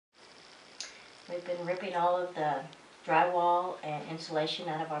We've been ripping all of the drywall and insulation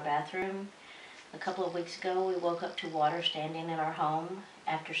out of our bathroom. A couple of weeks ago we woke up to water standing in our home.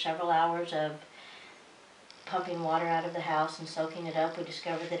 After several hours of pumping water out of the house and soaking it up, we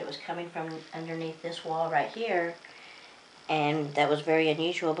discovered that it was coming from underneath this wall right here. And that was very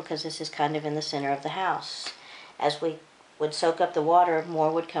unusual because this is kind of in the center of the house. As we would soak up the water,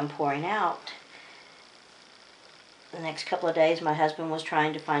 more would come pouring out. The next couple of days my husband was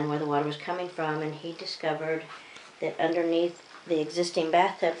trying to find where the water was coming from, and he discovered that underneath the existing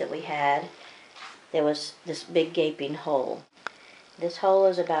bathtub that we had, there was this big gaping hole. This hole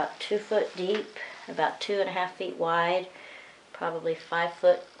is about 2 foot deep, about 2.5 feet wide, probably 5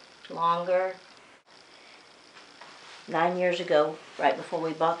 foot longer. 9 years ago, right before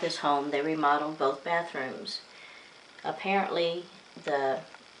we bought this home, they remodeled both bathrooms. Apparently, the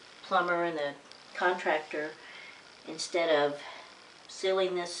plumber and the contractor, instead of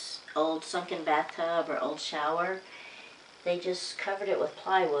sealing this old sunken bathtub or old shower, they just covered it with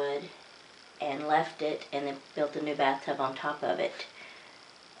plywood and left it, and then built a new bathtub on top of it.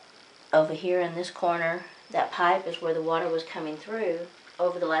 Over here in this corner, that pipe is where the water was coming through.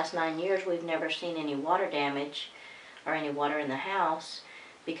 Over the last 9 years, we've never seen any water damage or any water in the house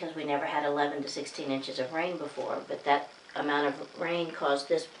because we never had 11 to 16 inches of rain before. But that amount of rain caused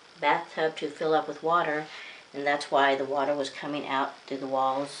this bathtub to fill up with water, and that's why the water was coming out through the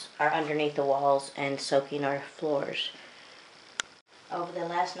walls, or underneath the walls, and soaking our floors. Over the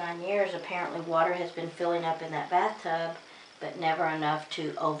last 9 years, apparently water has been filling up in that bathtub, but never enough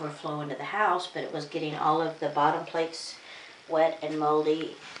to overflow into the house, but it was getting all of the bottom plates wet and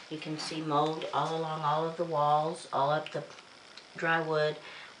moldy. You can see mold all along all of the walls, all up the drywood.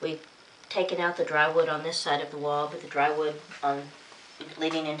 We've taken out the drywood on this side of the wall, but the drywood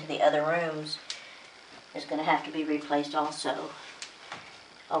leading into the other rooms is going to have to be replaced also.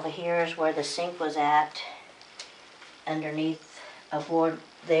 Over here is where the sink was at. Underneath a board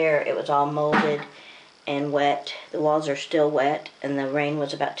there, it was all molded and wet. The walls are still wet, and the rain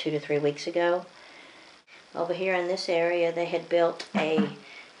was about 2 to 3 weeks ago. Over here in this area, they had built a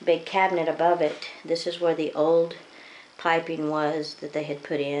big cabinet above it. This is where the old piping was that they had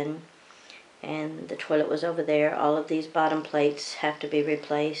put in, and the toilet was over there. All of these bottom plates have to be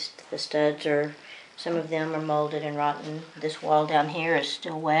replaced. The studs are, some of them are molded and rotten. This wall down here is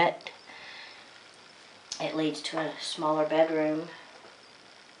still wet. It leads to a smaller bedroom.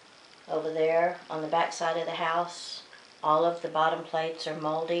 Over there on the back side of the house, all of the bottom plates are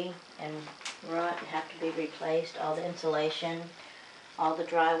moldy and ruined and have to be replaced. All the insulation, all the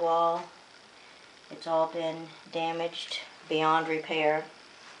drywall, it's all been damaged beyond repair.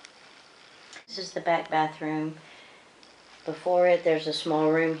 This is the back bathroom. Before it, there's a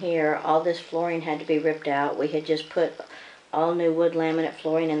small room here. All this flooring had to be ripped out. We had just put all new wood laminate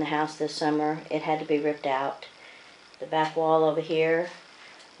flooring in the house this summer. It had to be ripped out. The back wall over here,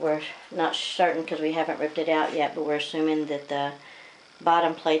 we're not certain because we haven't ripped it out yet, but we're assuming that the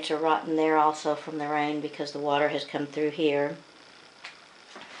bottom plates are rotten there also from the rain because the water has come through here.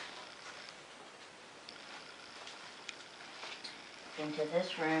 Into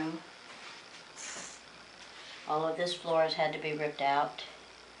this room, all of this floor has had to be ripped out,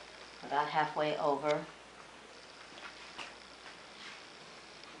 about halfway over.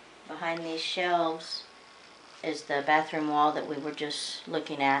 Behind these shelves is the bathroom wall that we were just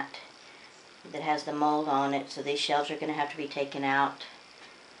looking at that has the mold on it, so these shelves are going to have to be taken out.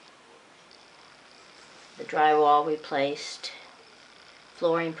 The drywall replaced,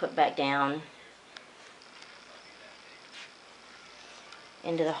 flooring put back down.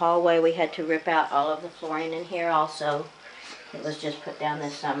 Into the hallway, we had to rip out all of the flooring in here also. It was just put down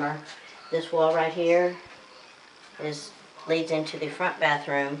this summer. This wall right here leads into the front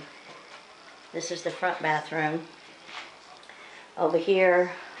bathroom. This is the front bathroom. Over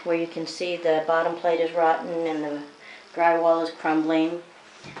here, where you can see the bottom plate is rotten and the drywall is crumbling.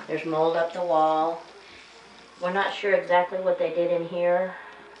 There's mold up the wall. We're not sure exactly what they did in here,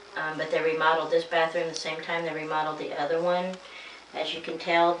 but they remodeled this bathroom the same time they remodeled the other one. As you can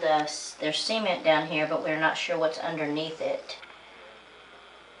tell, there's cement down here, but we're not sure what's underneath it.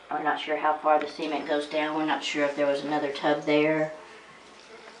 We're not sure how far the cement goes down. We're not sure if there was another tub there.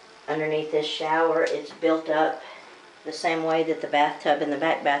 Underneath this shower, it's built up the same way that the bathtub in the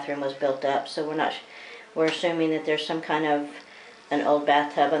back bathroom was built up. So we're assuming that there's some kind of an old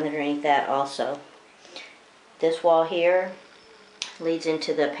bathtub underneath that also. This wall here leads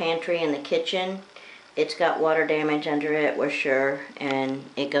into the pantry and the kitchen. It's got water damage under it, we're sure, and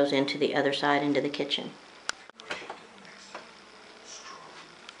it goes into the other side, into the kitchen.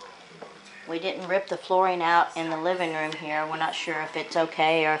 We didn't rip the flooring out in the living room here. We're not sure if it's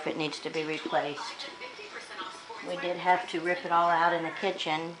okay or if it needs to be replaced. We did have to rip it all out in the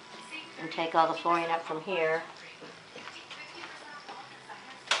kitchen and take all the flooring up from here.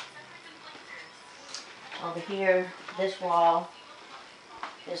 Over here, this wall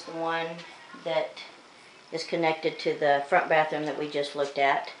is the one that is connected to the front bathroom that we just looked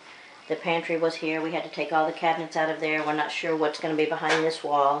at. The pantry was here. We had to take all the cabinets out of there. We're not sure what's going to be behind this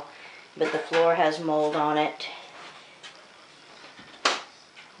wall, but the floor has mold on it.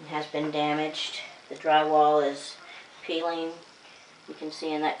 It has been damaged. The drywall is peeling. You can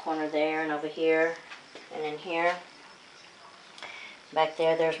see in that corner there and over here and in here. Back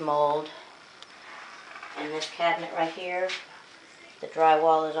there, there's mold. And this cabinet right here, the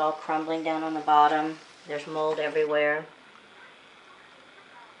drywall is all crumbling down on the bottom. There's mold everywhere.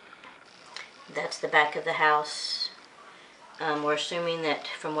 That's the back of the house. We're assuming that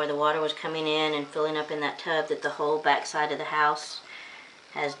from where the water was coming in and filling up in that tub, that the whole back side of the house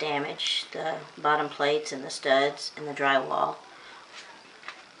has damage. The bottom plates and the studs and the drywall.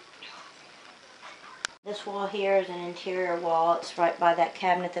 This wall here is an interior wall. It's right by that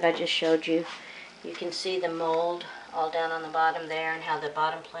cabinet that I just showed you. You can see the mold all down on the bottom there and how the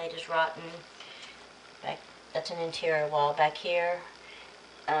bottom plate is rotten. That's an interior wall. Back here,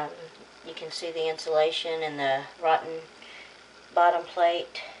 you can see the insulation and the rotten bottom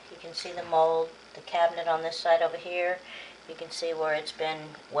plate. You can see the mold. The cabinet on this side over here, you can see where it's been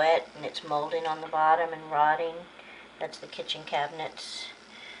wet and it's molding on the bottom and rotting. That's the kitchen cabinets.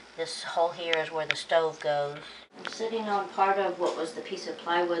 This hole here is where the stove goes. I'm sitting on part of what was the piece of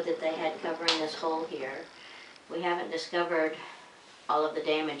plywood that they had covering this hole here. We haven't discovered all of the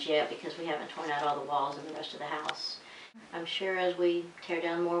damage yet because we haven't torn out all the walls in the rest of the house. I'm sure as we tear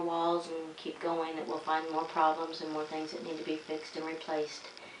down more walls and keep going that we'll find more problems and more things that need to be fixed and replaced.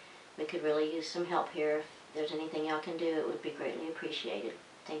 We could really use some help here. If there's anything y'all can do, it would be greatly appreciated.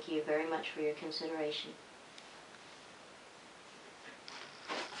 Thank you very much for your consideration.